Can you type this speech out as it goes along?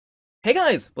Hey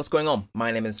guys, what's going on? My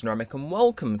name is Neremik and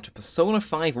welcome to Persona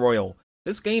 5 Royal.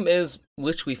 This game is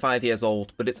literally 5 years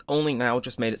old, but it's only now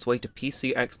just made its way to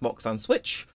PC, Xbox and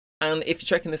Switch. And if you're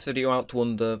checking this video out to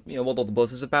wonder, what all the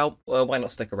buzz is about, well, why not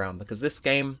stick around? Because this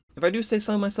game, if I do say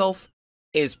so myself,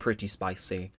 is pretty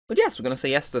spicy. But yes, we're going to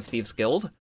say yes to the Thieves Guild.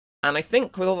 And I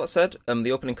think, with all that said,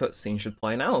 the opening cutscene should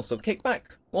play now, so kick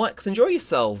back, relax, enjoy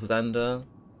yourselves, and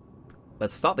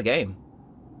let's start the game.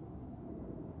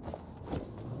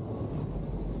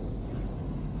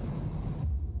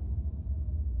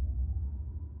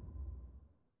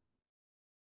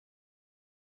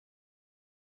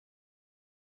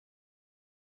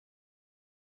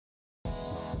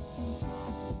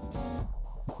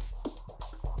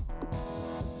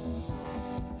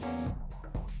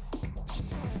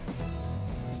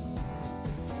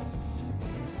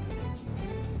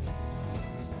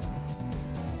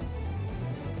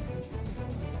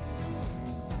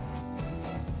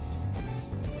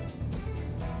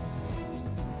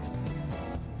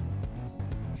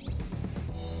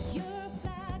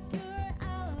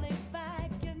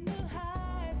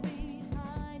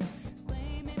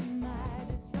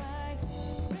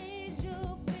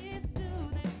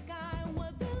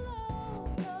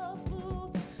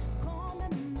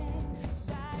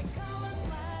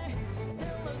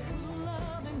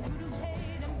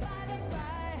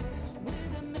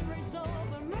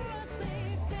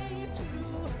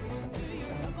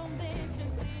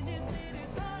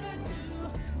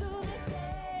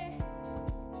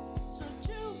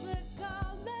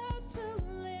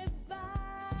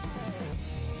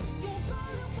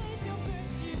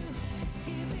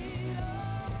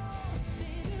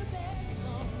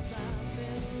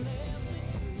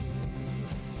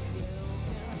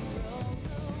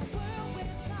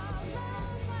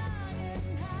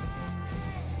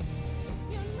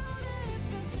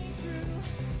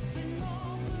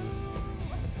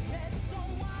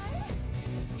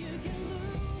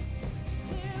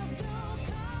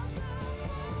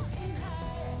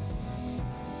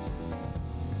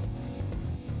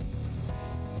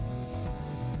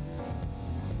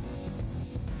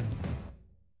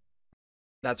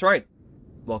 That's right.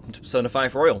 Welcome to Persona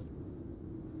 5 Royal.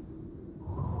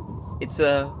 It's,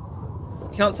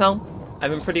 you can't tell, I've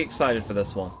been pretty excited for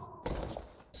this one.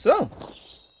 So,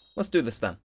 let's do this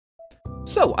then.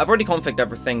 So, I've already configured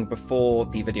everything before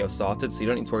the video started, so you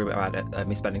don't need to worry about it,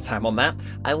 me spending time on that.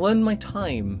 I learned my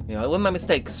time, I learned my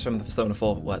mistakes from the Persona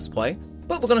 4 Let's Play,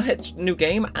 but we're gonna hit new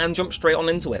game and jump straight on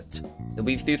into it. There'll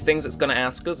be a few things it's gonna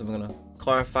ask us, and we're gonna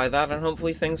clarify that, and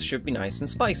hopefully things should be nice and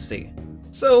spicy.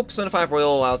 So, Persona 5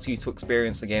 Royal allows you to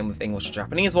experience the game with English and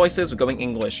Japanese voices. We're going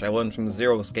English. I learned from the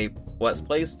Zero Escape Let's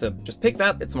Plays to just pick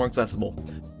that, it's more accessible.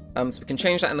 So we can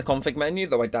change that in the config menu,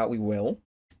 though I doubt we will.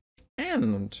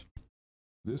 And...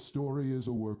 This story is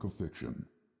a work of fiction.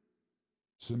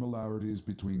 Similarities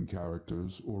between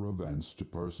characters or events to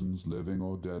persons living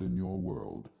or dead in your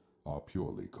world are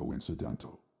purely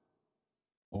coincidental.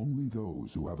 Only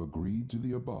those who have agreed to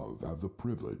the above have the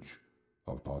privilege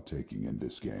of partaking in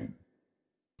this game.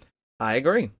 I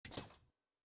agree.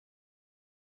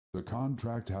 The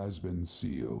contract has been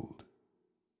sealed.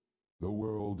 The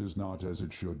world is not as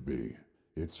it should be.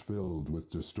 It's filled with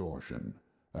distortion,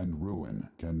 and ruin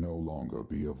can no longer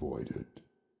be avoided.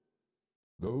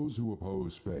 Those who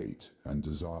oppose fate and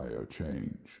desire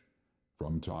change,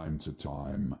 from time to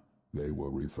time, they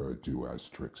were referred to as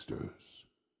tricksters.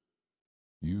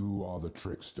 You are the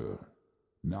trickster.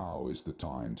 Now is the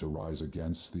time to rise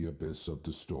against the abyss of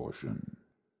distortion.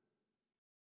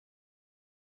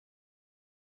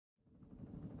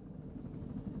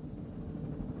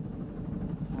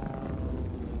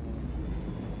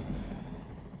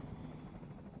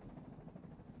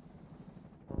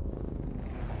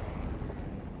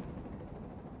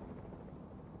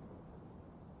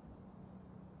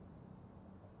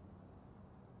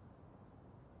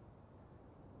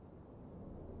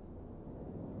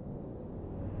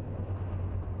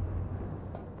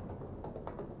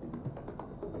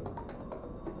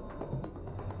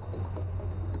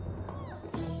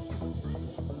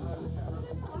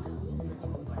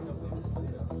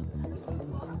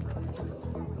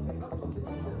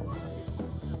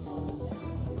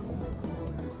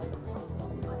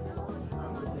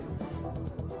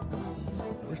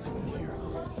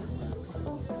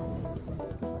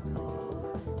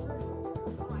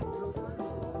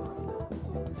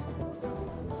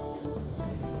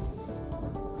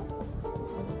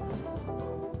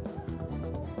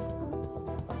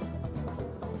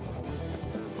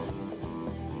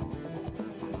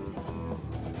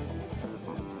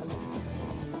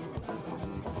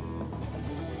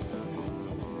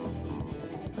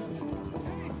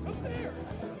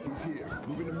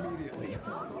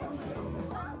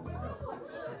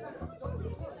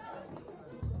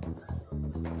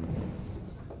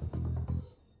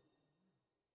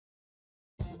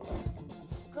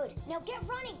 Now get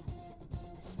running!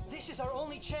 This is our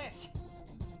only chance!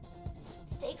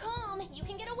 Stay calm, you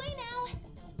can get away now!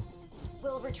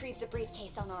 We'll retrieve the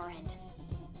briefcase on our end.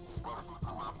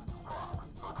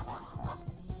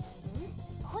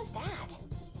 Who's that?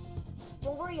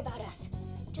 Don't worry about us.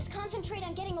 Just concentrate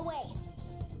on getting away.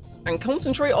 And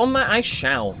concentrate on that I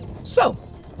shall. So.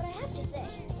 But I have to say,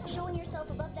 showing yourself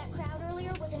above that crowd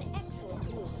earlier was an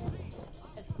excellent move.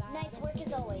 Nice work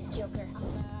as always, Joker.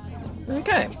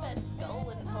 Okay. That skull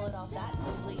wouldn't pull it off that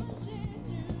smoothly.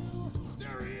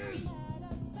 There he is!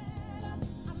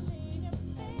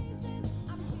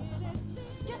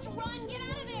 Just run! Get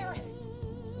out of there!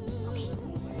 Okay,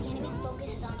 the enemy's focus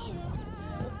is on him.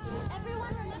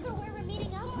 Everyone remember where we're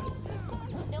meeting up?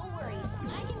 No worries,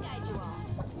 I can guide you all.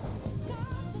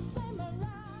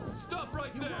 Stop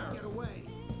right there! Get away!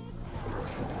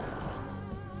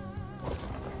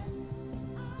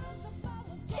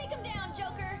 Take him down,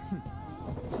 Joker!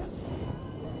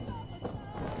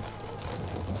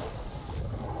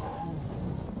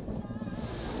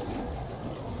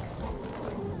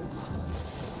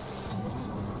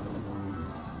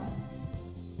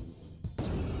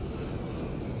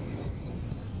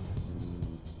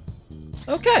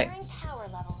 Okay. Lowering power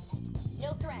levels.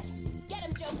 No threat. Get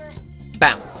him, Joker!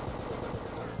 Bam.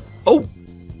 Oh.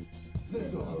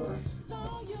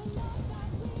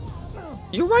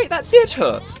 You're right, that did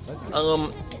hurt.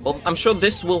 Well, I'm sure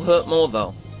this will hurt more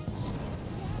though.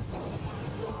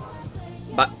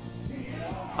 But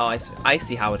oh, I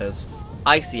see how it is.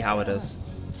 I see how it is.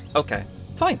 Okay,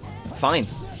 fine, fine.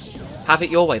 Have it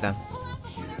your way then. Pull out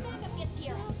before our backup gets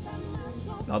here.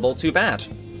 Not all too bad.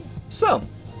 So,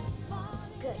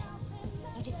 Good.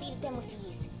 You defeated them with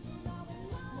ease.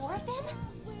 More of them?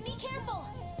 Be careful!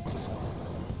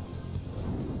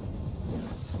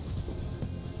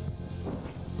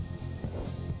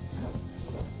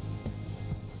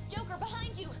 Joker,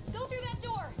 behind you! Go through that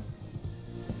door!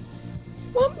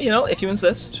 well, you know, if you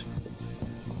insist.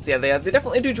 So yeah, they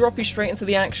definitely do drop you straight into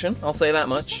the action. I'll say that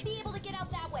much. Should be able to get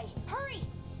out that way. Hurry!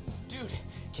 Dude,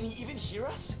 can he even hear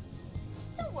us?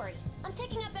 Don't worry. I'm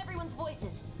picking up everyone's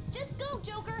voices. Just go,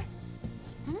 Joker!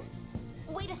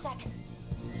 Wait a sec.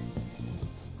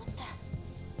 What the?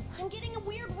 I'm getting a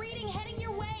weird reading heading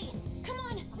your way. Come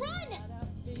on, run!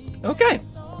 Okay.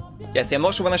 Yeah, see, I'm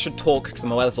not sure when I should talk because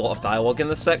I'm aware there's a lot of dialogue in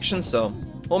this section, so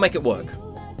we'll make it work.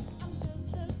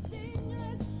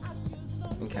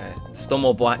 Okay, still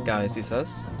more black guys, he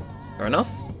says. Fair enough.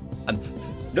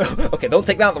 No, okay, don't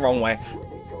take that the wrong way.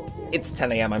 It's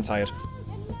 10 AM, I'm tired.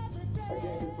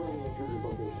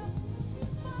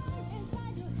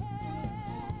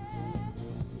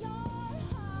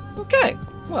 Okay,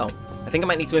 well, I think I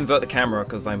might need to invert the camera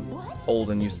because I'm old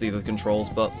and used to the controls,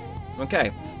 but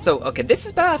okay. So, okay, this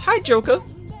is bad. Hi, Joker.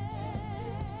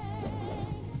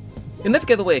 You'll never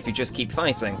get away if you just keep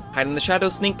fighting. Hide in the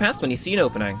shadows, sneak past when you see an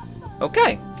opening.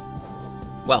 Okay.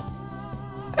 Well.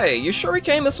 Hey, you sure he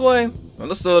came this way?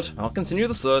 Understood. I'll continue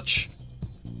the search.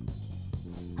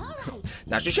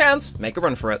 Now's your chance. Make a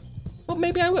run for it. Well,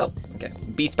 maybe I will. Okay,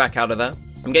 beat back out of there.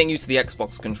 I'm getting used to the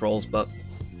Xbox controls, but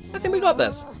I think we got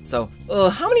this. So,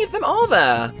 how many of them are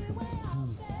there?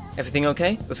 Everything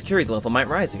okay? The security level might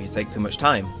rise if you take too much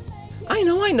time. I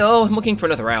know. I'm looking for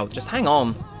another route. Just hang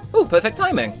on. Oh, perfect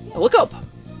timing. Look up.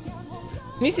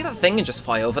 Can you see that thing and just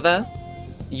fly over there?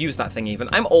 Use that thing even.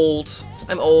 I'm old.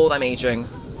 I'm aging.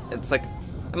 It's like,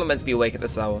 I'm not meant to be awake at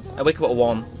this hour. I wake up at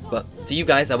 1, but for you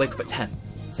guys, I wake up at 10.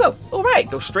 So,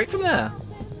 alright, go straight from there.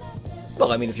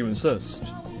 Well, I mean, if you insist.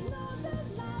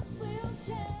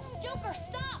 Joker,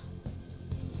 stop!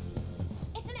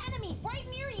 It's an enemy right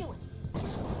near you!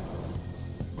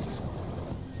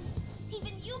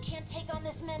 Even you can't take on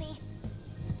this many.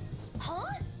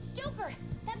 Huh? Joker,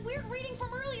 that weird reading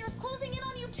from earlier is closing in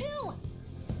on you too!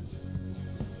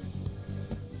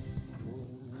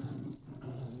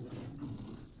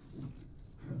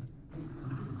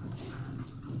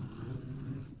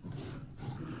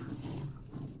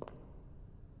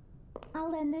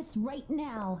 I'll end this right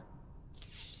now.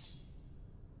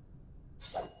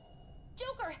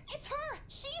 Joker, it's her!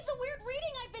 She's the weird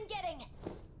reading I've been getting!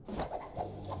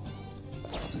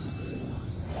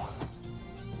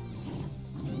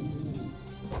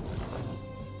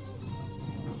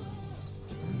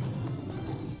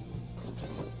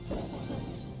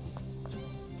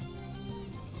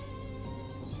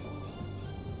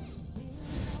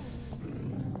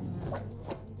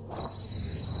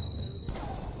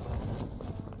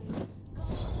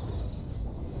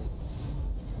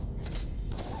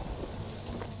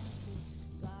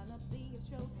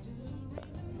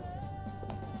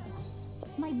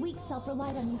 My weak self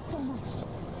relied on you so much.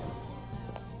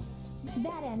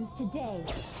 That ends today.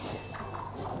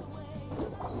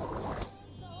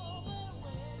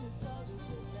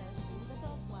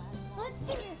 Let's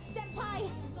do this, Senpai!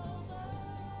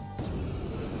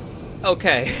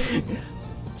 Okay.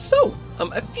 So,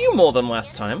 a few more than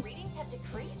last time. Readings have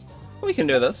decreased? We can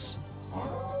do this.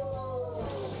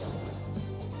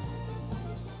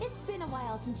 It's been a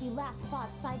while since we last fought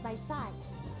side by side.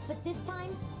 But this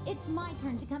time, it's my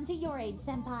turn to come to your aid,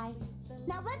 Senpai.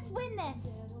 Now let's win this!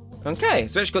 Okay,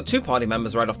 so we actually got 2 party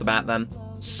members right off the bat then.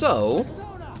 So,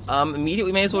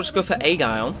 immediately may as well just go for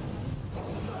Agile,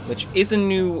 which is a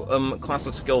new class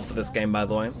of skill for this game, by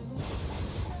the way.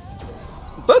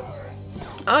 But,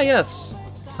 yes.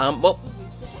 Well,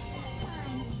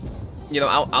 you know,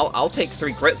 I'll take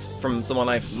 3 crits from someone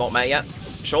I've not met yet.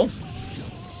 Sure.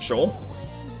 Sure.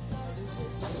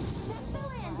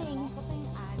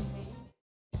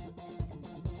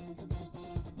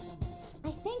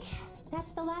 I think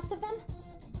that's the last of them.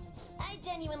 I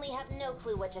genuinely have no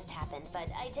clue what just happened, but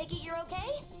I take it you're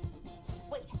okay?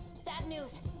 Wait, bad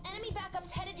news. Enemy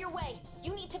backup's headed your way.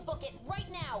 You need to book it right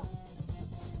now.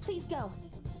 Please go.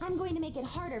 I'm going to make it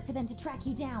harder for them to track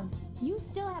you down. You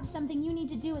still have something you need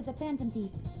to do as a Phantom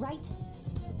Thief, right?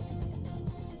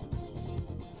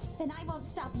 Then I won't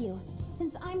stop you.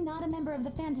 Since I'm not a member of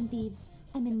the Phantom Thieves,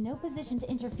 I'm in no position to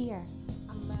interfere.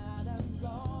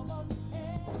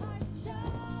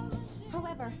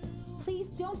 However, please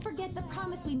don't forget the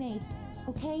promise we made,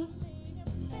 okay?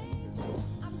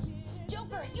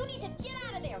 Joker, you need to get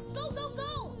out of there. Go, go,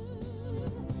 go!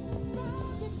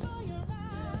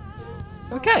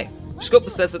 Okay. Just go up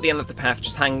the stairs at the end of the path,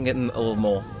 just hang in a little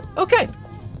more. Okay.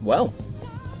 Well.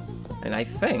 And I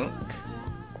think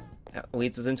that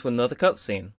leads us into another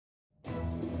cutscene.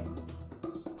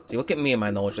 See, look at me and my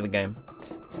knowledge of the game.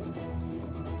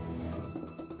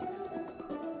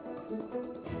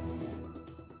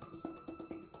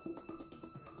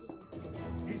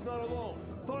 He's not alone.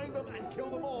 Find them and kill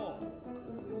them all.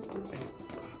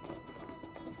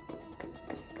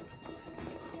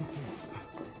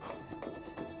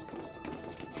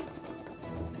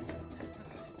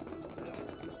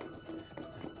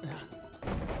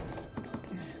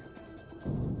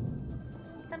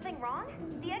 Something wrong?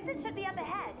 The exit should be up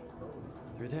ahead.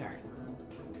 Through there.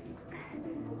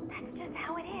 That's just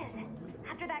how it is.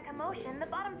 After that commotion, the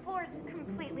bottom floor is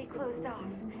completely closed off.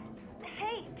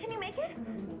 Hey, can you make it?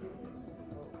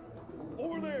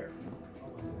 Over there.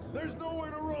 There's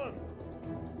nowhere to run.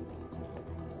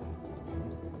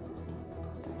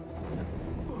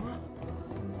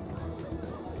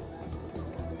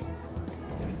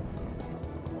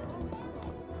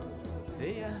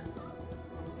 See ya.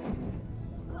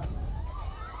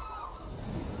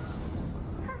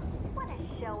 What a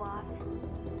show off.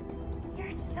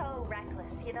 You're so reckless,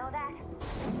 you know that?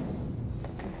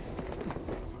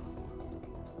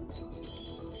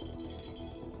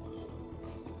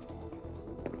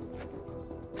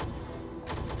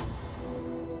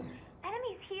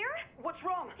 Enemies here? What's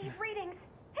wrong? These readings.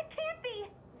 It can't be.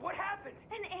 What happened?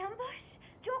 An ambush?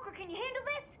 Joker, can you handle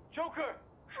this? Joker!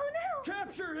 Oh no!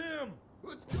 Capture him.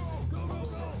 Let's go. Go, go, go.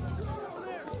 Go over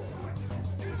there.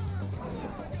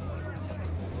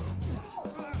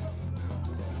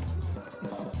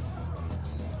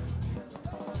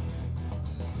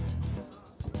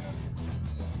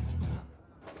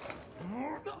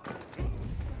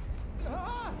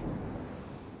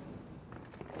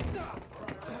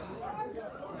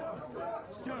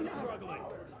 Still struggling.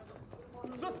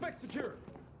 Suspect secured.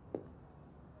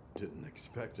 Didn't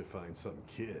expect to find some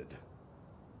kid.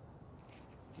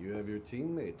 You have your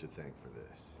teammate to thank for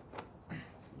this.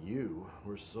 You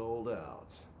were sold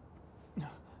out.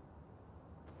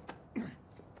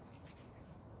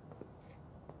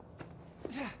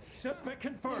 Suspect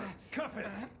confirmed. Cuff it.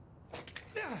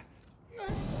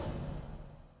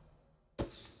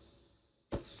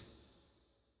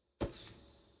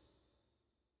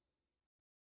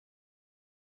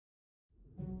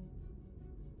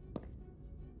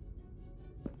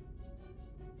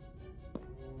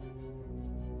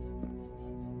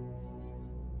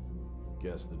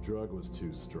 Guess the drug was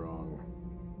too strong.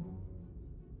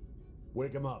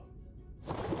 Wake him up.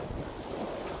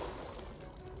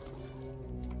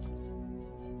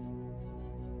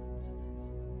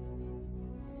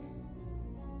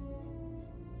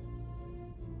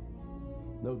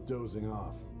 No dozing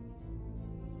off.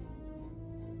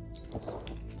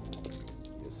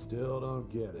 You still don't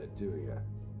get it, do you?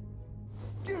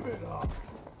 Give it up!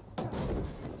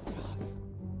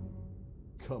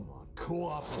 Come on,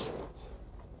 cooperate.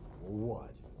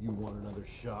 What? You want another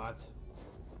shot?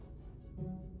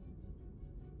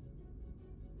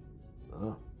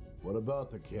 Huh? What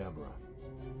about the camera?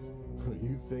 Are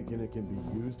you thinking it can be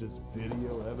used as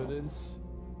video evidence?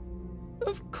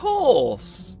 Of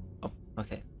course. Oh,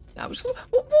 okay. Yeah,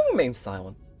 we'll remain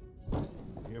silent.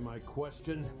 Hear my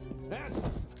question? Ask!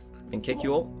 And kick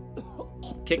you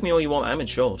all. Kick me all you want. I'm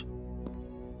insured.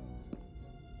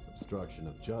 Obstruction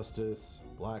of justice,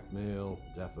 blackmail,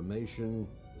 defamation,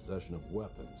 possession of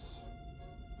weapons.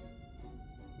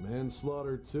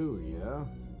 Manslaughter too, yeah?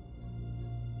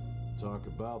 Talk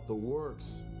about the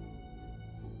works.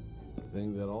 To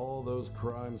think that all those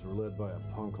crimes were led by a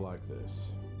punk like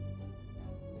this.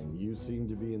 And you seem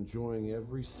to be enjoying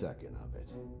every second of it.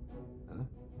 Huh?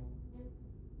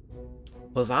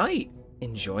 Was I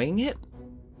enjoying it?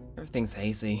 Everything's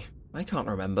hazy. I can't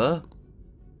remember.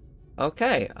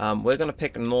 Okay, we're gonna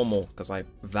pick normal, because I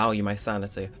value my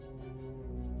sanity.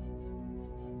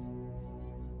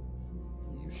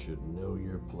 You should know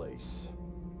your place.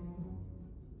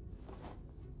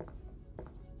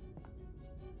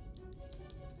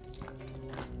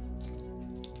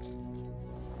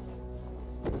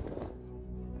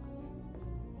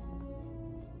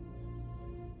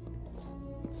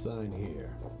 Sign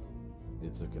here.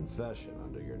 It's a confession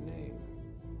under your name.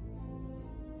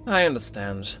 I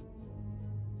understand.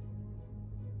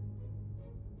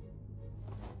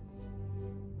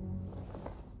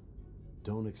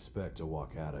 Don't expect to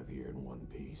walk out of here in one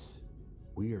piece.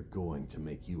 We are going to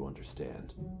make you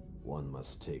understand. One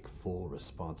must take full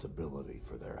responsibility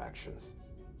for their actions.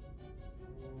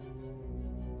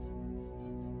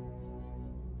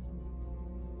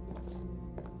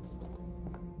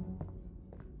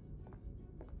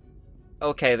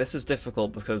 Okay, this is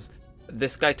difficult because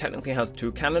this guy technically has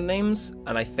two canon names,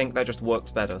 and I think that just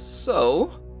works better.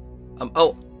 So,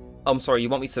 I'm sorry, you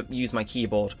want me to use my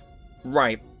keyboard.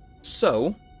 Right.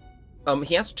 So,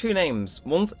 he has two names.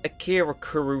 One's Akira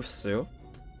Kurusu,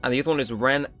 and the other one is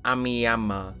Ren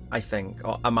Amiyama, I think.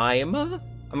 Or Amayama?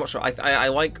 I'm not sure. I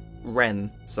like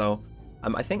Ren, so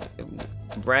I think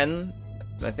Ren.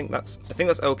 I think that's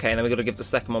okay. And then we got to give the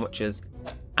second one, which is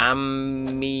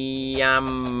Amiyama.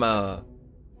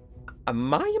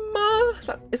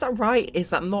 Amayama? Is that right? Is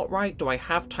that not right? Do I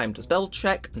have time to spell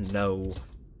check? No.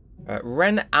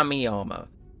 Ren Amiyama.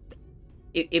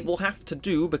 It will have to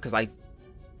do because I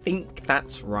think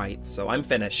that's right, so I'm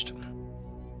finished.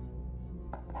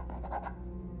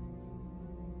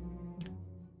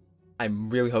 I'm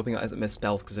really hoping that isn't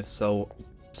misspelled, because if so,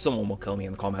 someone will kill me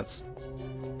in the comments.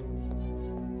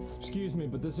 Excuse me,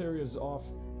 but this area's off.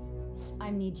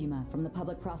 I'm Nijima from the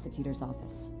public prosecutor's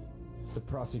office. The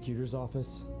prosecutor's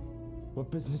office? What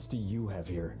business do you have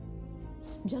here?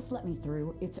 Just let me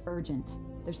through. It's urgent.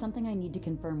 There's something I need to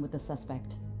confirm with the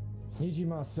suspect.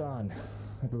 Nijima-san,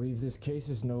 I believe this case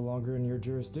is no longer in your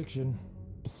jurisdiction.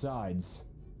 Besides...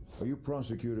 Are you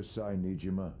Prosecutor Sai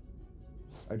Nijima?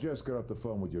 I just got off the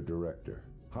phone with your director.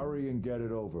 Hurry and get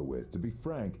it over with. To be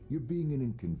frank, you're being an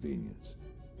inconvenience.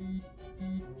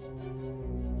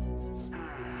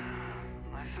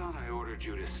 I thought I ordered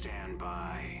you to stand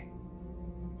by.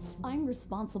 I'm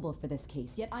responsible for this case,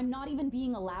 yet I'm not even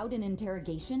being allowed an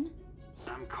interrogation?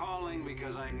 I'm calling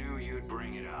because I knew you'd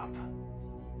bring it up.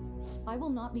 I will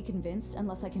not be convinced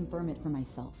unless I confirm it for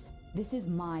myself. This is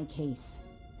my case.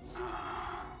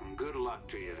 Good luck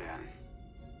to you then.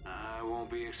 I won't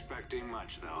be expecting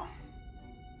much, though.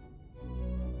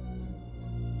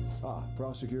 Ah,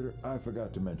 Prosecutor, I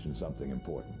forgot to mention something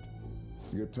important.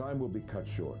 Your time will be cut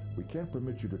short. We can't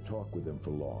permit you to talk with him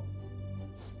for long.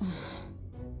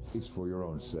 It's for your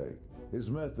own sake. His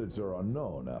methods are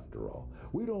unknown, after all.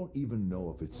 We don't even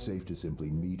know if it's safe to simply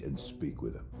meet and speak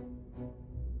with him.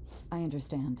 I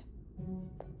understand.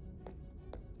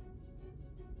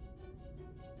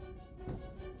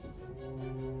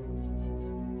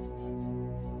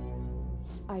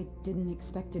 I didn't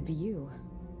expect to be you.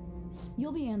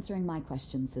 You'll be answering my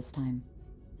questions this time.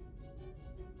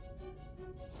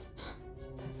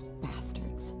 Those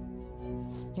bastards.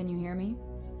 Can you hear me?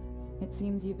 It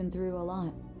seems you've been through a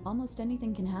lot. Almost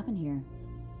anything can happen here.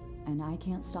 And I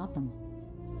can't stop them.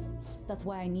 That's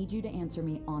why I need you to answer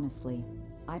me honestly.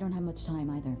 I don't have much time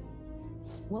either.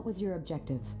 What was your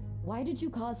objective? Why did you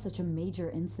cause such a major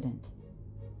incident?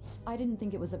 I didn't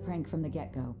think it was a prank from the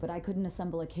get-go, but I couldn't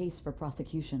assemble a case for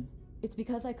prosecution. It's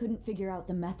because I couldn't figure out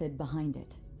the method behind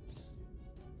it.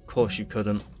 Of course you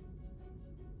couldn't.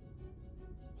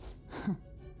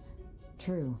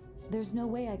 True. There's no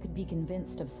way I could be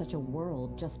convinced of such a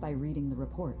world just by reading the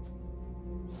reports.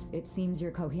 It seems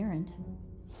you're coherent.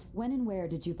 When and where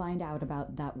did you find out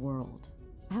about that world?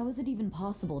 How is it even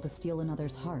possible to steal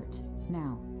another's heart?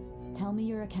 Now, tell me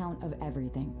your account of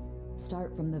everything.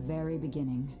 Start from the very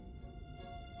beginning.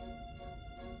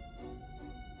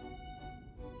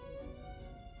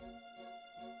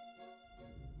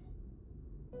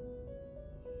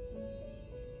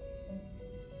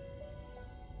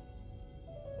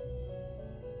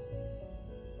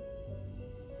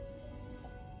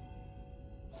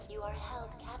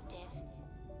 held captive.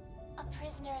 A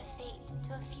prisoner of fate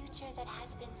to a future that has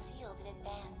been sealed in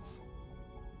advance.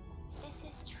 This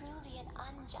is truly an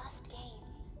unjust game.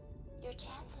 Your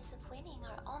chances of winning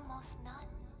are almost none.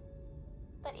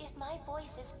 But if my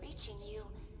voice is reaching you,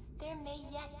 there may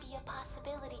yet be a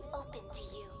possibility open to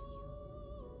you.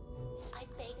 I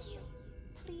beg you,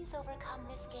 please overcome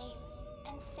this game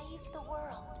and save the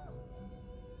world.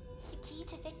 The key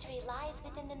to victory lies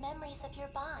within the memories of your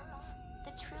bonds,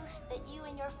 the truth that you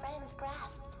and your friends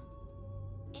grasped.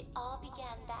 It all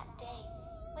began that day,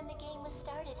 when the game was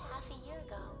started half a year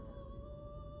ago.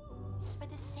 For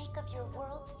the sake of your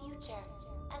world's future,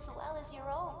 as well as your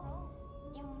own,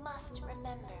 you must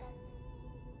remember.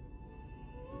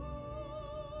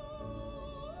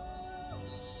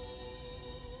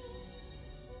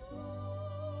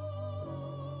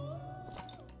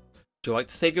 Do you like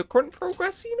to save your current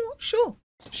progress? You know what? Sure.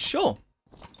 Sure.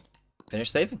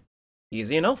 Finish saving.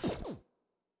 Easy enough.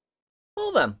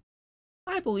 Well then,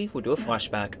 I believe we'll do a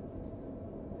flashback.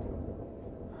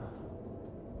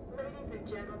 Ladies and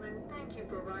gentlemen, thank you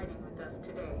for riding with us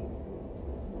today.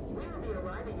 We will be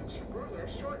arriving in Shibuya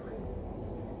shortly.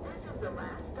 This is the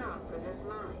last stop for this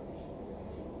line.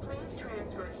 Please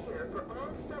transfer here for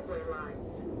all subway lines.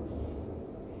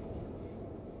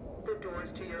 The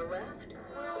doors to your left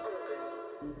will open.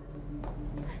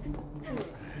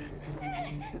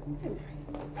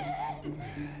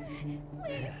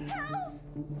 Please help!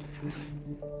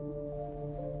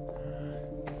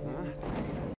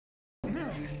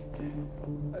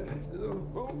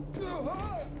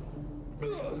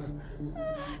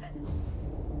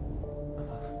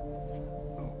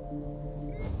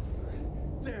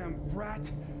 Damn brat!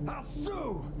 I'll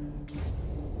sue!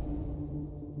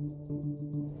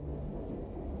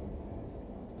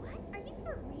 What? Are you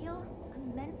for real? A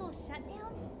mental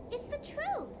shutdown? It's the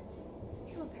truth!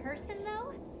 To a person,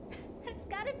 though? That's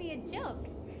gotta be a joke.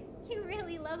 You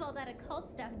really love all that occult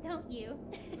stuff, don't you?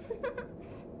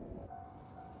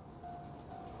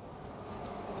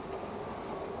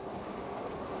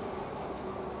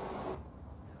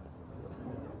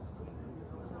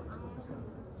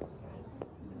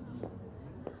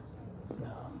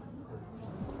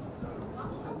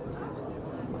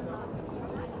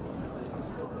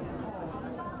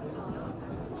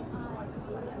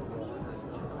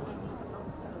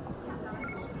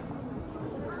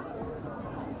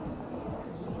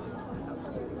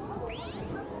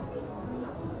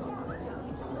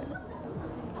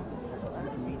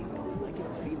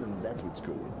 That's what's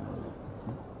going on.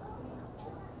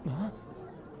 Huh?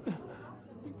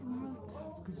 And tomorrow's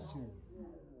task is soon.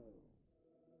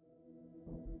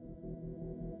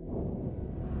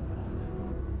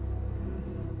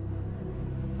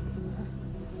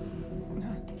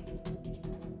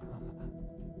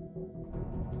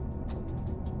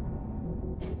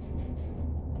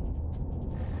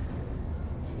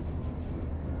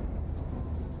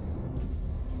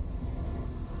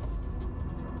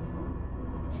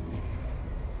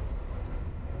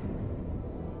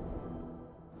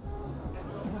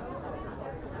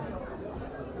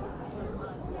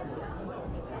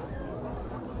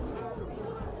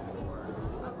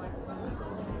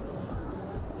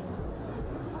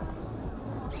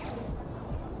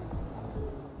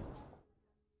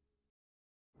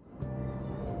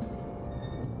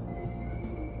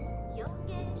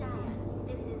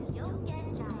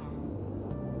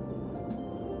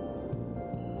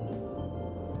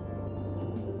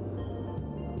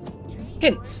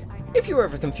 Hints! If you're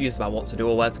ever confused about what to do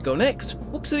or where to go next,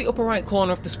 look to the upper right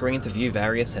corner of the screen to view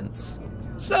various hints.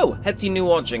 So, head to your new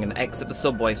lodging and exit the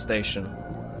subway station.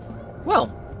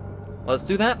 Well, let's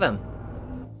do that then.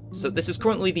 So this is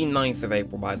currently the 9th of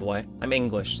April, by the way. I'm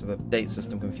English, so the date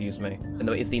system confused me. But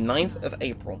no, it's the 9th of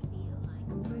April.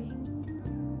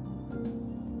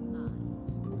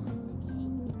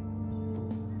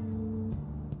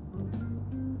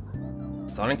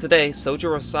 Starting today,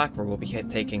 Sojiro Sakura will be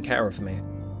taking care of me.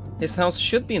 His house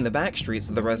should be in the back streets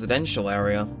of the residential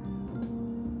area.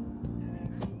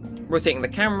 Rotating the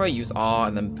camera, use R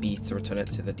and then B to return it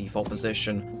to the default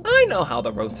position. I know how to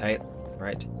rotate.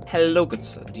 Right. Hello, good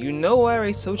sir. Do you know where a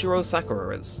Sojiro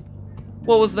Sakura is?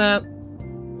 What was that?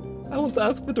 I want to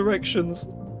ask for directions.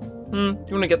 You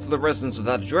want to get to the residence of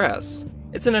that address?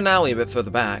 It's in an alley a bit further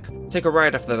back. Take a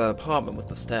right after the apartment with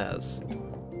the stairs.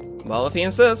 Well, if he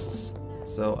insists.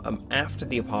 So I'm after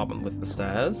the apartment with the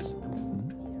stairs.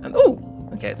 And oh!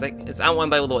 Okay, it's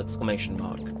outlined by a little exclamation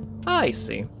mark. I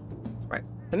see. Right.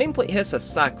 The nameplate here says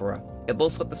Sakura. It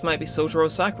looks like this might be Sojiro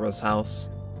Sakura's house.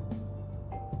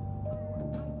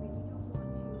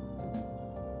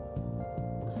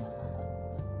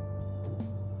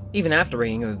 Even after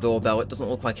ringing the doorbell, it doesn't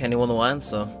look like anyone will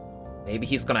answer. Maybe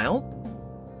he's gone out?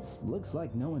 Looks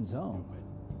like no one's home.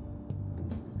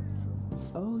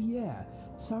 Oh yeah,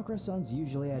 Sakura-san's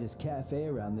usually at his cafe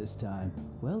around this time.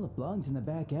 Well, it belongs in the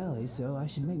back alley, so I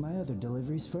should make my other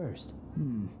deliveries first.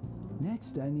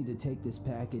 Next, I need to take this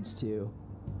package to...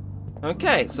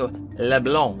 Okay, so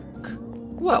LeBlanc.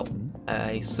 Well,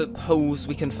 I suppose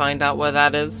we can find out where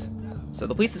that is. So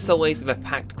the police are so lazy they're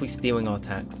practically stealing our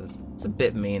taxes. It's a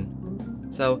bit mean.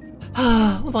 So,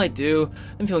 what do I do?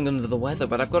 I'm feeling under the weather,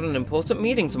 but I've got an important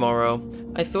meeting tomorrow.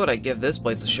 I thought I'd give this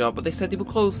place a shot, but they said they were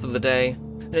closed for the day.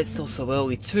 And it's still so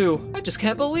early too. I just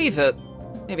can't believe it.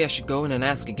 Maybe I should go in and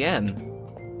ask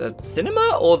again. The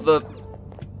cinema or the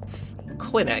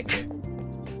clinic?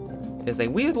 It is a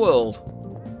weird world.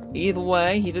 Either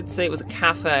way, he did say it was a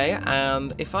cafe,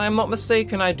 and if I am not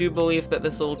mistaken, I do believe that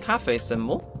this little cafe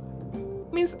symbol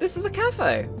means that this is a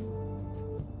cafe.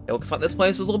 It looks like this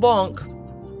place is LeBlanc.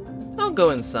 I'll go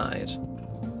inside.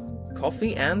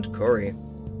 Coffee and curry.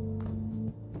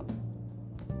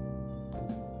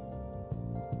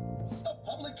 A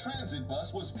public transit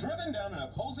bus was driven down an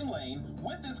opposing lane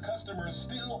with its customers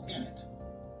still in it.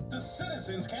 The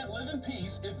citizens can't live in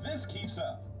peace if this keeps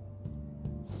up.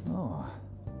 Oh,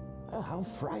 how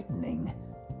frightening.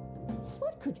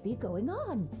 What could be going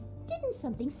on? Didn't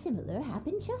something similar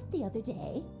happen just the other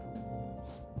day?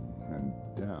 And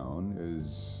down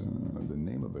is the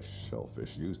name of a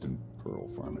shellfish used in pearl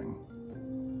farming.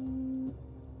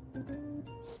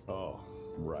 Oh,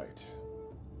 right.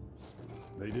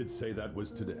 They did say that was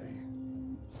today.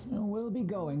 We'll be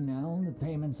going now. The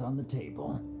payment's on the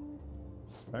table.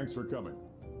 Thanks for coming.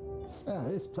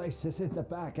 This place is in the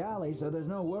back alley, so there's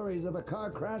no worries of a car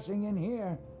crashing in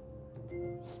here.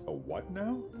 A what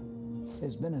now?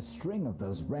 There's been a string of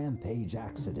those rampage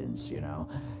accidents, you know.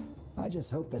 I just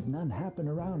hope that none happen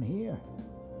around here.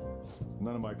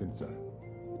 None of my concern.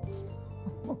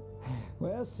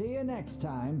 We'll see you next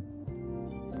time.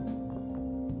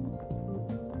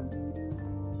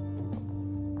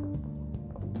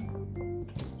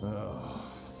 Oh,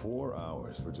 4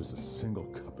 hours for just a single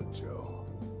cup of joe.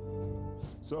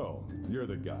 So, you're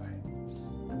the guy.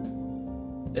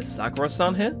 Is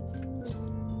Sakura-san here?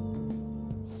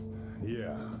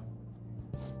 Yeah.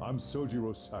 I'm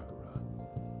Sojiro Sakura.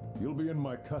 You'll be in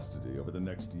my custody over the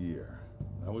next year.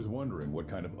 I was wondering what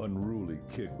kind of unruly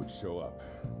kid would show up.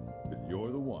 But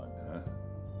you're the one, huh?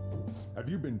 Have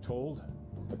you been told?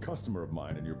 A customer of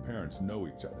mine and your parents know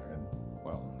each other, and,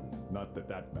 well, not that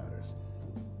that matters.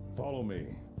 Follow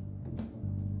me.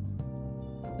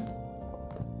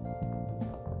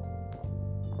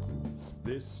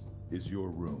 This is your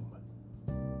room.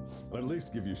 I'll at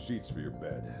least give you sheets for your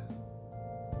bed.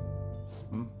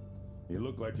 You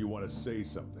look like you want to say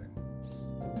something.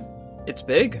 It's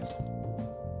big.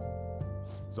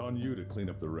 It's on you to clean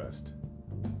up the rest.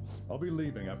 I'll be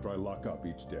leaving after I lock up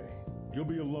each day. You'll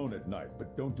be alone at night,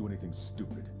 but don't do anything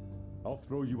stupid. I'll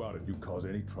throw you out if you cause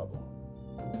any trouble.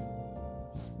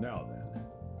 Now then,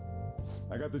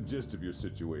 I got the gist of your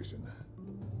situation.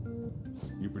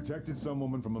 You protected some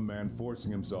woman from a man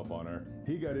forcing himself on her.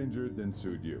 He got injured, then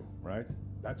sued you, right?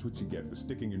 That's what you get for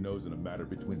sticking your nose in a matter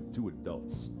between two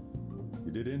adults.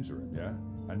 You did injure him, yeah?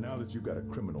 And now that you've got a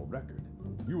criminal record,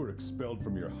 you were expelled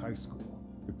from your high school.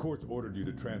 The courts ordered you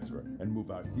to transfer and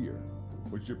move out here,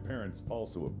 which your parents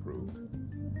also approved.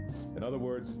 In other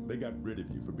words, they got rid of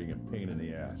you for being a pain in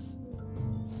the ass.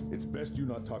 It's best you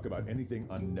not talk about anything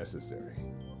unnecessary.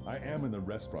 I am in the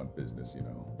restaurant business, you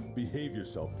know. Behave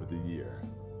yourself for the year.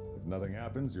 If nothing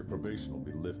happens, your probation will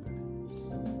be lifted.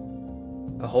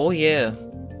 A whole year.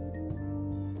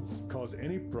 Cause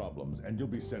any problems and you'll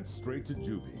be sent straight to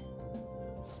juvie.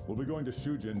 We'll be going to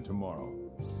Shujin tomorrow.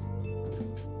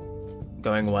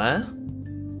 Going where?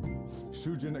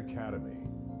 Shujin Academy,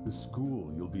 the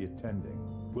school you'll be attending.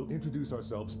 We'll introduce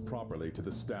ourselves properly to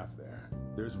the staff there.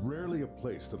 There's rarely a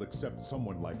place that'll accept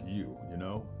someone like you, you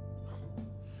know?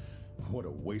 What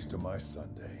a waste of my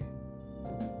Sunday.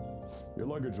 Your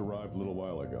luggage arrived a little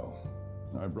while ago.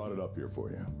 I brought it up here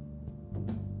for you.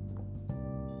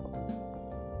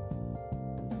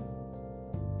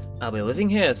 I'll be living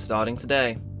here starting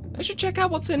today. I should check out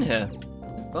what's in here.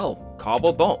 Oh,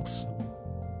 cardboard box.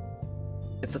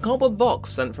 It's a cardboard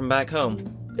box sent from back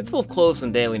home. It's full of clothes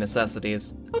and daily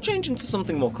necessities. I'll change into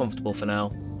something more comfortable for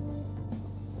now.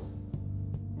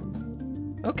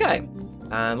 Okay,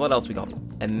 and what else we got?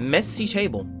 A messy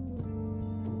table.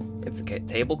 It's a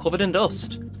table covered in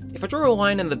dust. If I draw a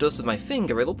line in the dust with my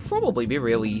finger, it'll probably be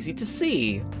really easy to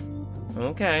see.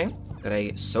 Okay, got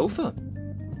a sofa.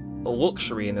 A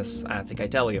luxury in this attic, I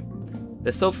tell you.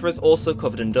 The sofa is also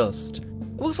covered in dust.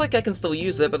 looks like I can still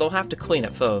use it, but I'll have to clean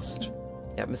it first.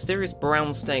 Yeah, mysterious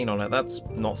brown stain on it, that's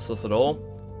not sus at all.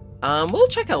 We'll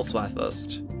check elsewhere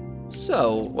first.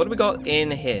 So, what do we got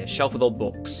in here? Shelf with old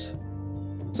books.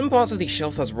 Some parts of these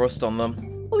shelves has rust on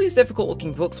them. All these difficult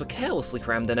looking books were carelessly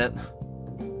crammed in it.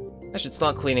 I should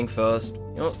start cleaning first.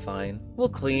 You know what, fine. We'll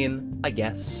clean, I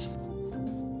guess.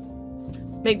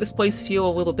 Make this place feel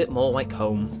a little bit more like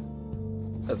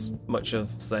home. As much of,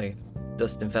 say,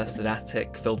 dust-infested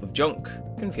attic filled with junk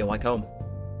can feel like home.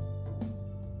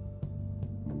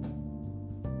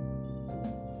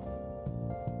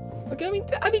 Okay, I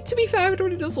mean, to be fair, it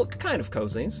already does look kind of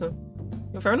cozy, so,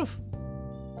 you know, fair enough.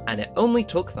 And it only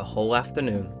took the whole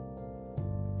afternoon.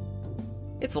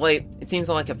 It's late. It seems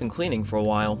like I've been cleaning for a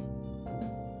while.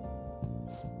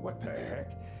 What the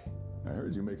heck? I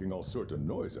heard you making all sorts of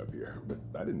noise up here, but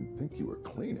I didn't think you were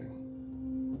cleaning.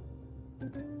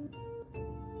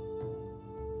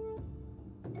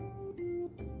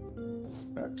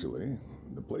 Actually,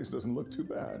 the place doesn't look too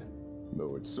bad.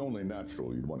 Though it's only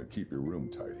natural you'd want to keep your room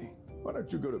tidy. Why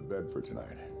don't you go to bed for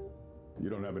tonight? You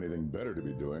don't have anything better to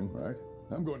be doing, right?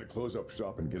 I'm going to close up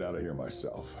shop and get out of here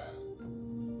myself.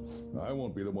 I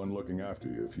won't be the one looking after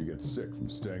you if you get sick from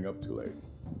staying up too late.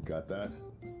 You got that?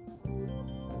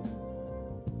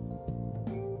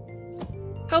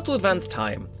 How to advance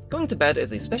time. Going to bed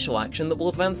is a special action that will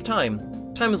advance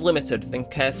time. Time is limited. Think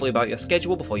carefully about your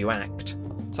schedule before you act.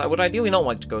 So I would ideally not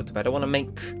like to go to bed. I want to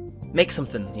make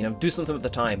something, you know, do something with the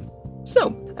time.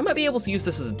 So, I might be able to use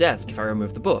this as a desk if I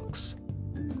remove the books.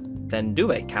 Then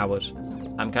do it, coward.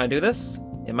 Can I do this?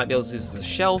 It might be able to use this as a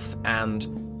shelf, and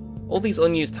all these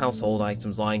unused household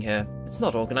items lying here. It's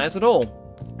not organised at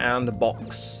all. And a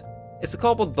box. It's a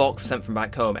cardboard box sent from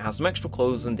back home. It has some extra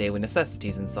clothes and daily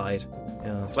necessities inside.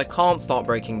 So I can't start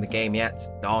breaking the game yet.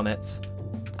 Darn it.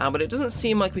 But it doesn't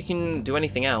seem like we can do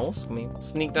anything else. Can we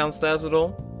sneak downstairs at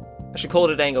all? I should call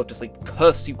it a day and go to sleep.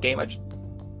 Curse you, game. I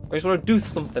just want to do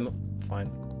something. Fine.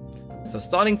 So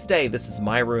starting today, this is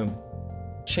my room.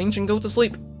 Change and go to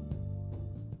sleep.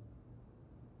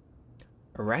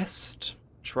 Arrest,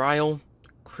 trial,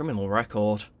 criminal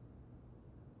record.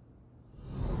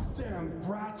 Damn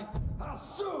brat! I'll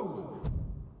sue!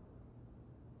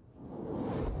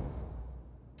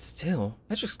 Still,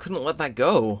 I just couldn't let that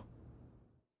go.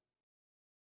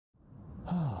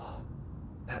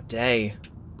 That day,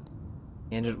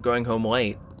 he ended up going home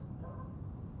late.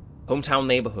 Hometown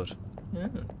neighborhood. Yeah,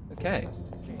 okay.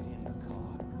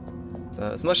 So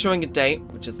it's not showing a date,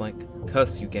 which is like,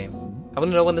 curse you, game. I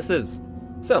want to know when this is.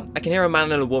 So, I can hear a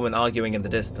man and a woman arguing in the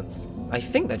distance. I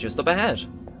think they're just up ahead.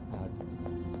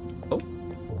 Oh.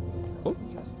 Oh.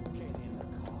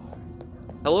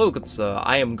 Hello, good sir.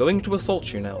 I am going to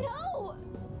assault you now. No!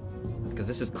 Because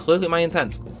this is clearly my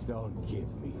intent. Don't give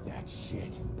me that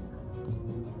shit.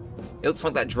 It looks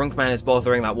like that drunk man is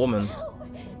bothering that woman. No!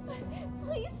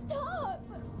 Please stop!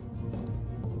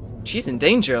 She's in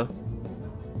danger.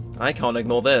 I can't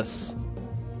ignore this.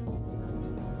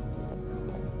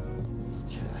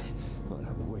 What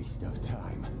a waste of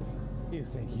time. You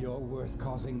think you're worth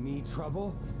causing me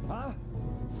trouble? Huh?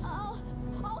 I'll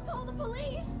call the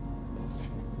police!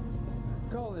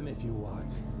 Call them if you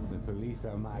want. The police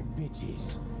are my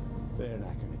bitches. They're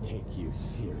not gonna take you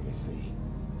seriously.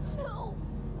 No!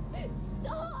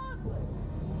 Stop!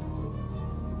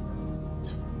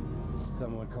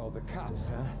 Someone called the cops,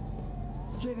 huh?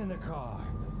 Get in the car.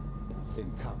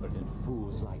 Incompetent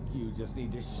fools like you just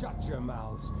need to shut your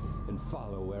mouths and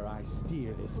follow where I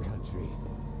steer this country.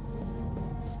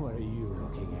 What are you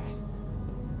looking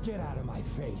at? Get out of my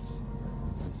face.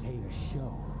 This ain't a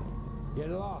show. Get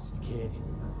lost, kid.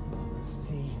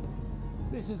 See?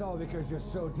 This is all because you're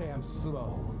so damn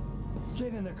slow.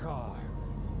 Get in the car.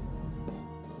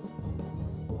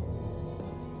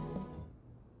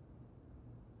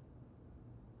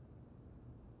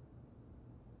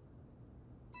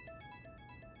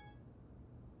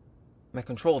 My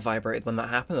controller vibrated when that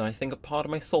happened, and I think a part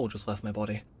of my soul just left my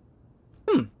body.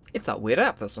 It's that weird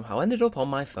app that somehow ended up on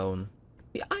my phone.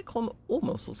 The icon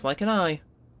almost looks like an eye.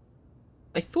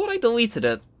 I thought I deleted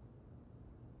it.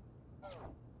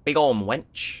 Big ol'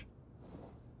 wench.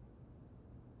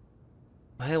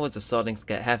 My eyelids are starting to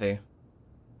get heavy.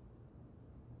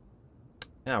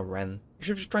 Now, Ren, you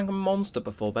should have just drank a Monster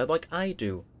before bed like I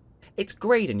do. It's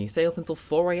great and you stay up until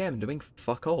 4 AM doing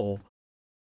fuck all.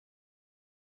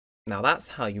 Now that's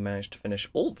how you manage to finish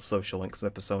all the social links in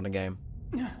a Persona game.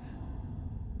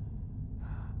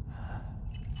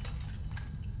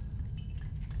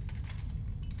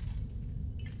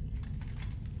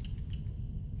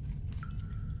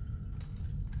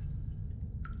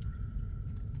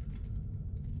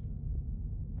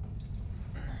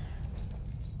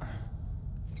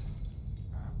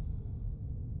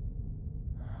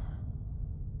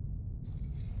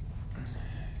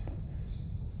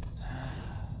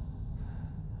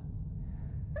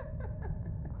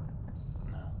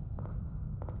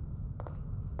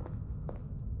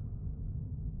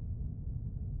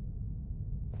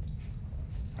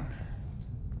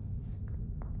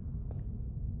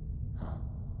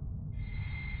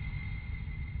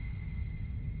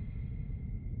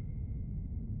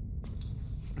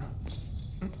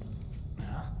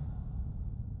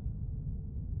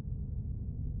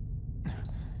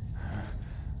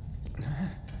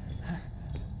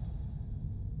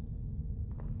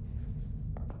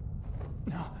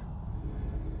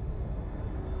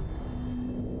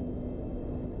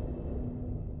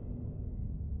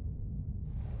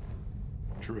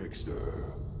 Trickster,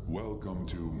 welcome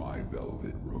to my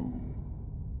velvet room.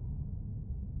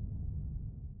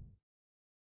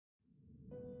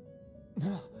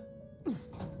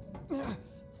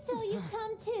 So you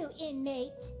come too, inmate.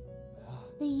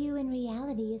 The you in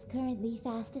reality is currently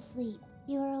fast asleep.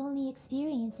 You are only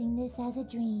experiencing this as a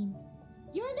dream.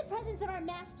 You're in the presence of our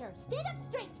master. Stand up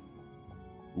straight!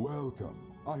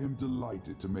 Welcome. I am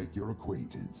delighted to make your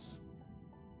acquaintance.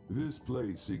 This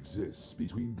place exists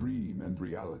between dream and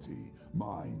reality,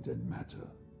 mind and matter.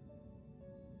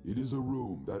 It is a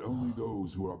room that only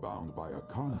those who are bound by a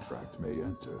contract may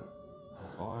enter.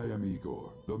 I am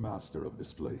Igor, the master of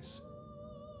this place.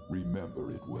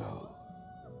 Remember it well.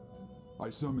 I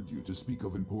summoned you to speak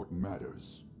of important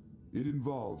matters. It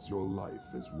involves your life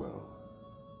as well.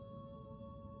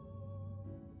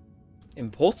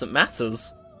 Important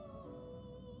matters?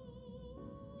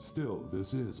 Still,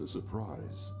 this is a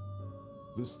surprise.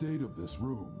 The state of this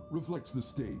room reflects the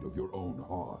state of your own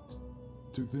heart.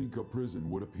 To think a prison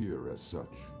would appear as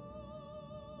such.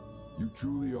 You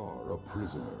truly are a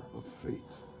prisoner of fate.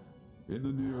 In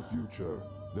the near future,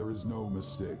 there is no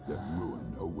mistake that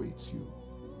ruin awaits you.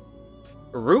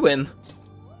 Ruin?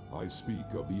 I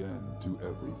speak of the end to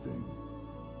everything.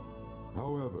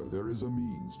 However, there is a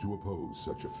means to oppose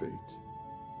such a fate.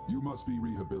 You must be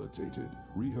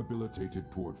rehabilitated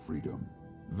toward freedom.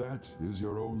 That is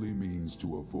your only means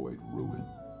to avoid ruin.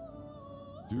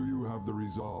 Do you have the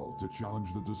resolve to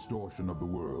challenge the distortion of the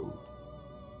world?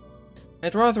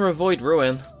 I'd rather avoid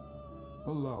ruin.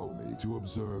 Allow me to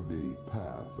observe the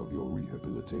path of your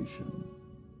rehabilitation.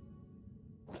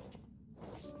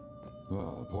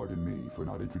 Pardon me for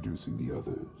not introducing the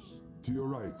others. To your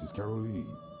right is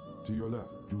Caroline. To your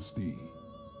left, Justi.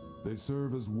 They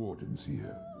serve as wardens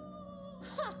here.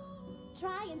 Ha!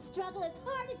 Try and struggle as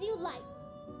hard as you like.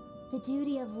 The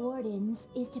duty of wardens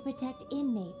is to protect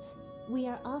inmates. We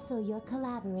are also your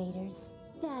collaborators.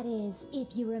 That is,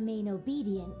 if you remain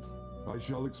obedient. I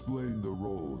shall explain the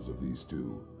roles of these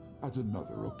two at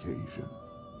another occasion.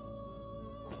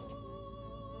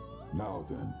 Now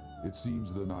then, it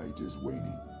seems the night is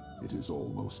waning. It is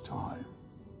almost time.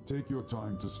 Take your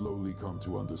time to slowly come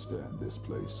to understand this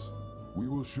place. We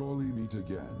will surely meet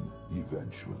again,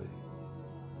 eventually.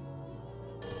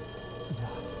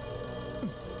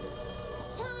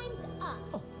 Time's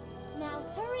up. Now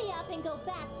hurry up and go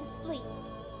back to sleep.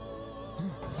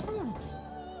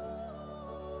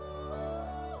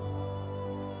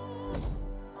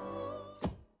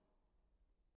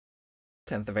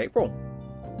 10th of April.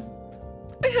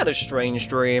 I had a strange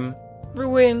dream.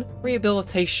 Ruin,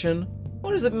 rehabilitation.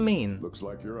 What does it mean? Looks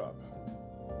like you're up.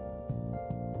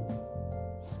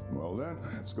 Well then,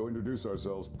 let's go introduce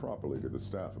ourselves properly to the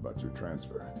staff about your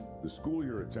transfer. The school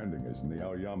you're attending is in the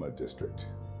Aoyama district.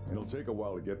 It'll take a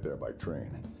while to get there by train.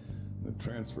 The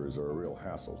transfers are a real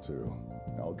hassle too.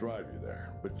 I'll drive you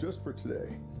there, but just for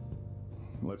today.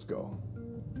 Let's go.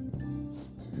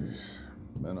 Jeez,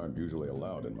 men aren't usually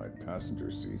allowed in my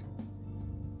passenger seat.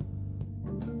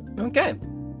 Okay.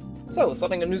 So, we're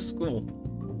starting a new school.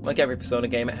 Like every Persona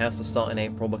game, it has to start in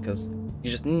April because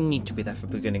you just need to be there for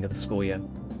the beginning of the school year.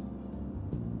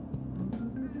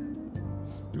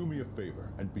 Do me a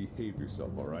favor and behave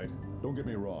yourself, alright? Don't get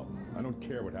me wrong. I don't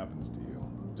care what happens to you.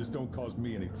 Just don't cause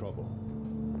me any trouble.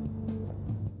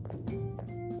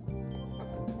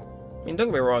 I mean, don't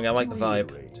get me wrong, I like the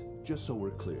vibe. Just so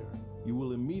we're clear, you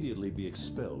will immediately be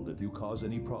expelled if you cause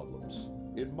any problems.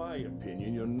 In my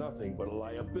opinion, you're nothing but a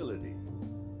liability.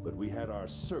 But we had our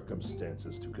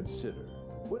circumstances to consider.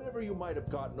 Whatever you might have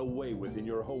gotten away with in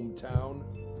your hometown,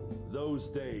 those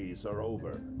days are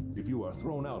over. If you are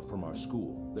thrown out from our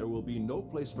school, there will be no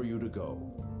place for you to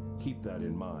go. Keep that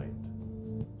in mind.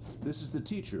 This is the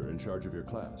teacher in charge of your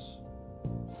class.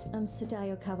 I'm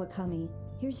Sadayo Kawakami.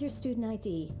 Here's your student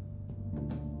ID.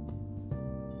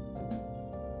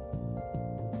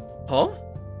 Huh?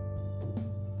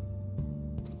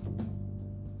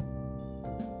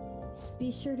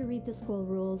 Be sure to read the school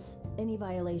rules. Any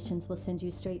violations will send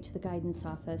you straight to the guidance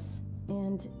office.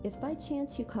 And if by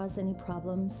chance you cause any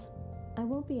problems, I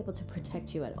won't be able to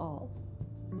protect you at all.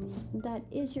 That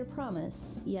is your promise,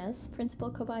 yes,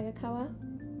 Principal Kobayakawa?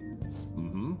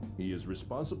 Mm-hmm. He is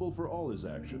responsible for all his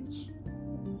actions.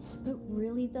 But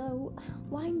really though,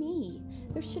 why me?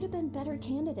 There should have been better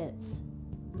candidates.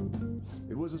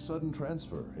 It was a sudden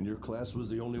transfer, and your class was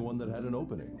the only one that had an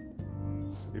opening.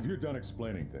 If you're done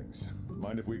explaining things,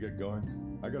 mind if we get going?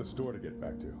 I got a store to get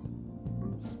back to.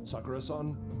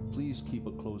 Sakura-san, please keep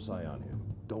a close eye on him.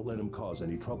 Don't let him cause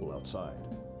any trouble outside.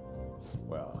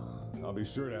 Well, I'll be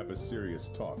sure to have a serious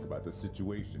talk about the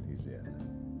situation he's in.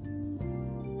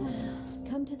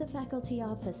 Come to the faculty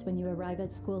office when you arrive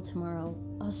at school tomorrow.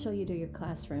 I'll show you to your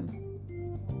classroom.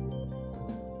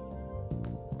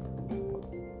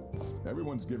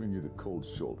 Everyone's giving you the cold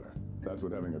shoulder. That's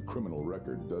what having a criminal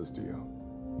record does to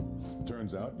you.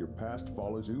 Turns out your past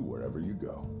follows you wherever you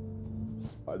go.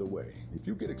 By the way, if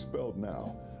you get expelled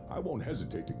now, I won't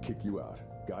hesitate to kick you out.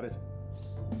 Got it?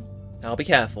 I'll be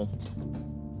careful.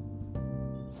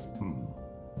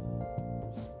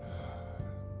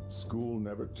 School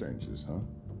never changes, huh?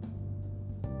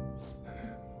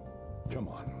 Come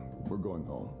on, we're going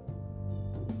home.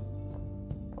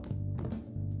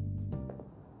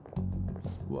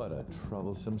 What a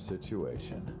troublesome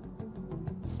situation.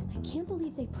 I can't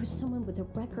believe they pushed someone with a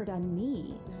record on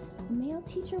me. A male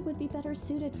teacher would be better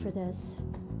suited for this.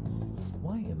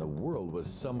 Why in the world was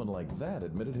someone like that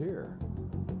admitted here?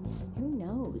 Who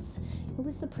knows? It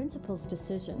was the principal's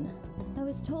decision. I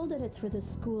was told that it's for the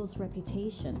school's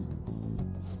reputation.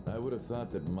 I would have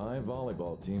thought that my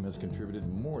volleyball team has contributed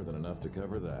more than enough to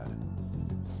cover that.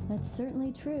 That's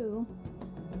certainly true.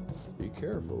 Be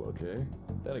careful, okay?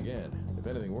 Then again, if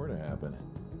anything were to happen,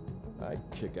 I'd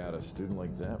kick out a student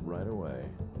like that right away.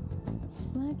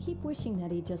 Well, I keep wishing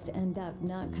that he'd just end up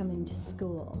not coming to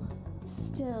school.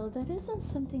 Still, that isn't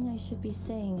something I should be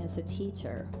saying as a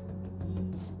teacher.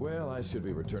 Well, I should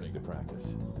be returning to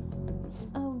practice.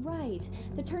 Oh, right.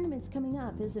 The tournament's coming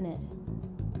up, isn't it?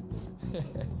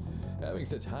 Having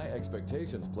such high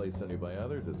expectations placed on you by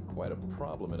others is quite a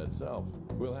problem in itself.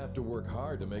 We'll have to work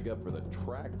hard to make up for the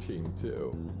track team,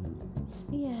 too.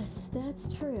 Yes,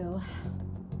 that's true.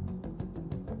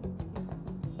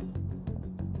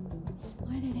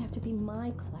 Why'd it have to be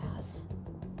my class?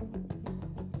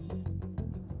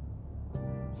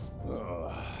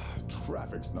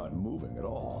 Traffic's not moving at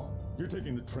all. You're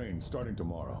taking the train starting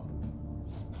tomorrow.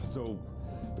 So,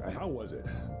 how was it?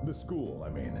 The school, I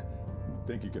mean.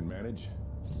 Think you can manage?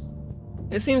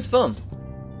 It seems fun.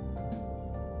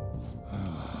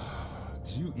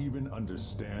 Do you even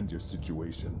understand your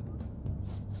situation?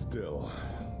 Still,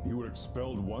 you were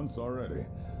expelled once already.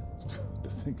 To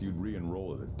think you'd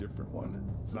re-enroll at a different one.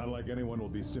 It's not like anyone will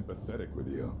be sympathetic with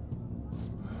you.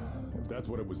 If that's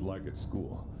what it was like at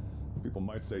school, people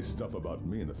might say stuff about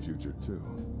me in the future, too.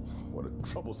 What a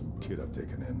troublesome kid I've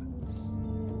taken in.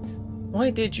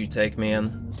 Why did you take me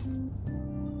in?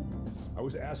 I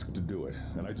was asked to do it,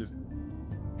 and I just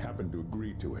happened to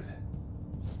agree to it.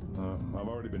 I've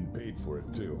already been paid for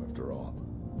it, too, after all.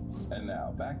 And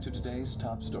now, back to today's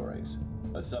top stories.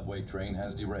 A subway train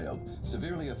has derailed,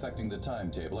 severely affecting the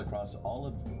timetable across all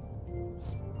of...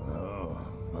 Oh,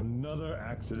 another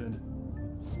accident?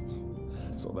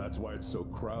 So that's why it's so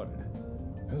crowded.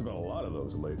 There's been a lot of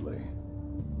those lately.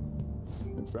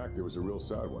 In fact, there was a real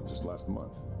sad one just last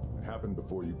month. It happened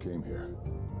before you came here.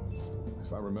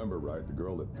 If I remember right, the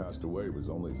girl that passed away was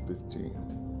only 15.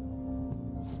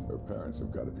 Her parents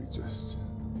have got to be just...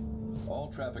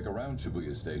 All traffic around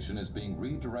Shibuya Station is being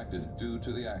redirected due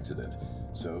to the accident,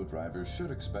 so drivers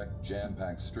should expect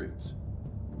jam-packed streets.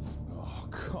 Oh,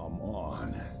 come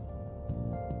on.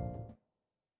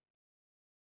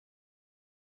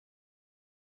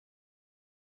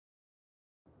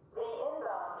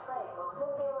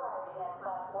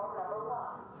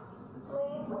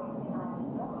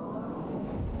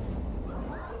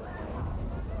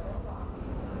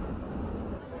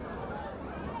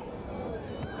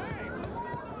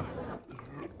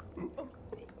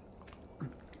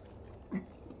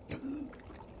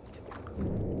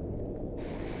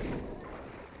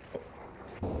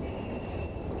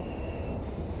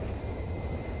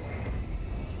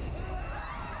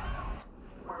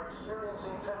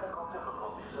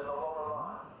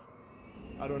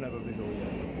 I don't have a visual yet.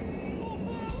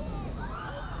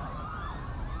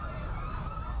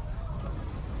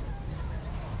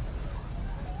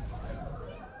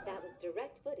 That was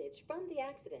direct footage from the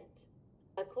accident.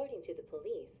 According to the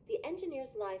police, the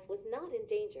engineer's life was not in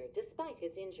danger despite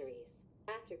his injuries.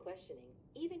 After questioning,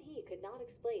 even he could not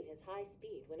explain his high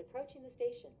speed when approaching the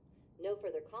station. No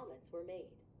further comments were made.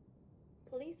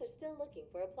 Police are still looking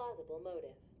for a plausible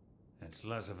motive. It's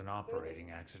less of an operating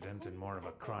accident and more of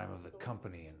a crime of the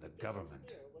company and the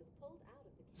government.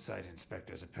 Site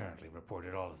inspectors apparently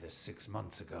reported all of this 6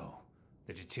 months ago.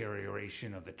 The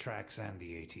deterioration of the tracks and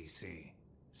the ATC.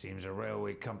 Seems a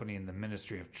railway company and the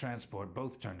Ministry of Transport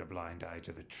both turned a blind eye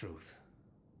to the truth.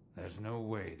 There's no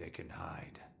way they can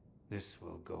hide. This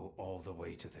will go all the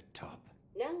way to the top.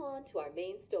 Now on to our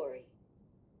main story.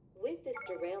 With this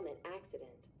derailment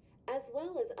accident, as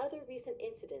well as other recent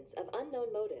incidents of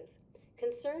unknown motive,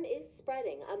 concern is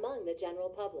spreading among the general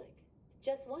public.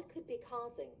 Just what could be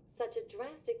causing such a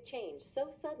drastic change so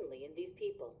suddenly in these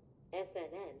people?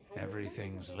 SNN has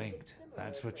Everything's linked.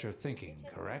 That's what you're thinking,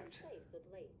 correct?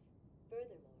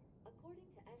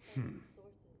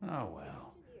 Oh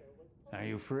well. Are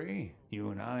you free?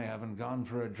 You and I haven't gone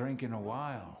for a drink in a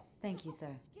while. Thank you,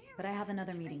 sir. But I have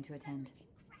another meeting to attend.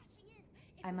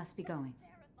 I must be going.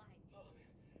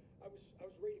 I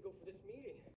was ready to go for this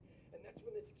meeting, and that's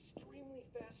when this extremely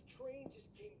fast train just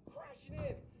came crashing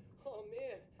in. Oh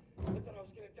man, I thought I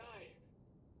was gonna die.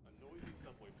 A noisy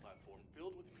subway platform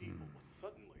filled with people was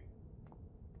suddenly...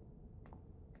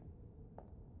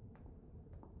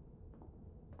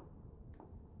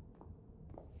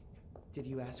 Did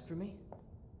you ask for me?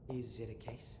 Is it a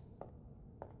case?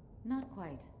 Not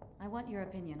quite. I want your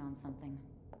opinion on something.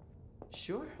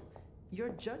 Sure. Your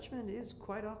judgment is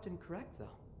quite often correct,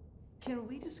 though. Can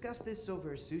we discuss this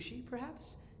over sushi,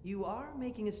 perhaps? You are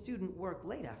making a student work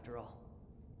late, after all.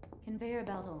 Conveyor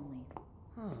belt only.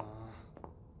 Huh.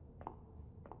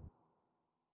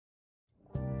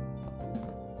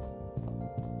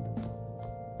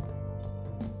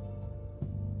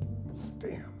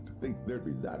 Damn, to think there'd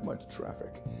be that much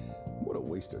traffic. What a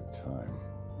waste of time.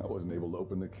 I wasn't able to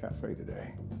open the cafe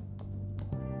today.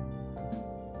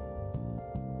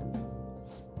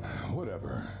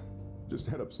 Whatever. Just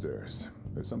head upstairs.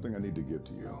 There's something I need to give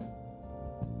to you.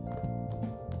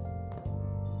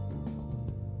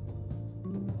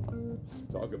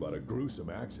 Talk about a gruesome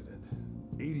accident.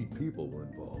 80 people were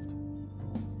involved.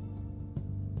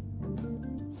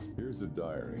 Here's the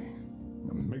diary.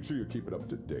 Make sure you keep it up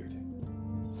to date.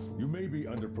 You may be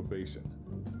under probation,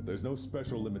 but there's no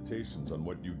special limitations on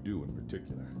what you do in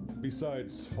particular.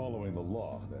 Besides following the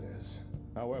law, that is.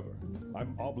 However,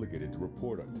 I'm obligated to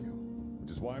report on you, which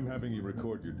is why I'm having you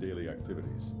record your daily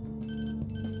activities.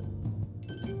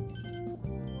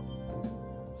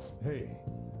 Hey,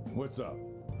 what's up?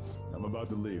 I'm about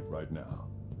to leave right now.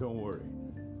 Don't worry.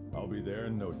 I'll be there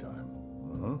in no time.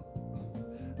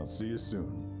 I'll see you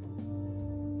soon.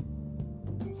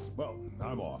 Well,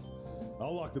 I'm off.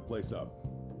 I'll lock the place up.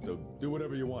 So do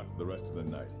whatever you want for the rest of the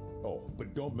night. Oh,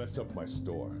 but don't mess up my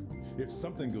store. If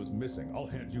something goes missing, I'll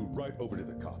hand you right over to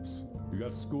the cops. You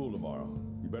got school tomorrow.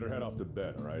 You better head off to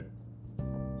bed, all right?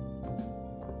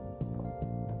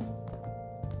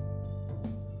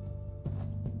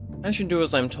 I should do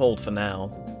as I'm told for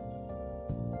now.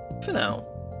 For now.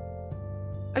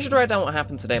 I should write down what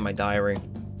happened today in my diary.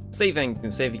 Saving. You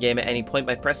can save your game at any point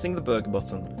by pressing the burger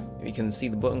button. If you can see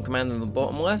the button command in the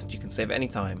bottom left, you can save at any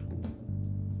time.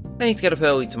 I need to get up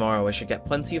early tomorrow. I should get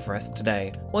plenty of rest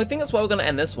today. Well, I think that's where we're going to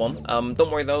end this one. Don't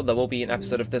worry though, there will be an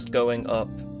episode of this going up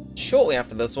shortly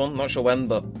after this one. Not sure when,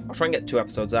 but I'll try and get 2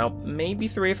 episodes out. Maybe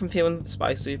 3 if I'm feeling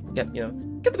spicy. Get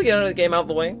the beginning of the game out of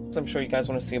the way, because I'm sure you guys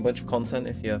want to see a bunch of content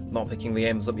if you're not picking the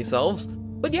games up yourselves.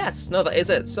 But yes, no, that is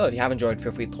it. So if you have enjoyed,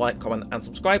 feel free to like, comment, and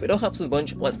subscribe. It all helps us a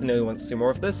bunch, lets me know you want to see more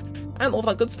of this, and all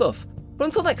that good stuff. But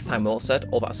until next time, all said,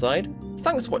 all that aside,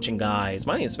 thanks for watching, guys.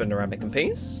 My name's been Neremik, and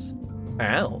peace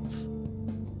out.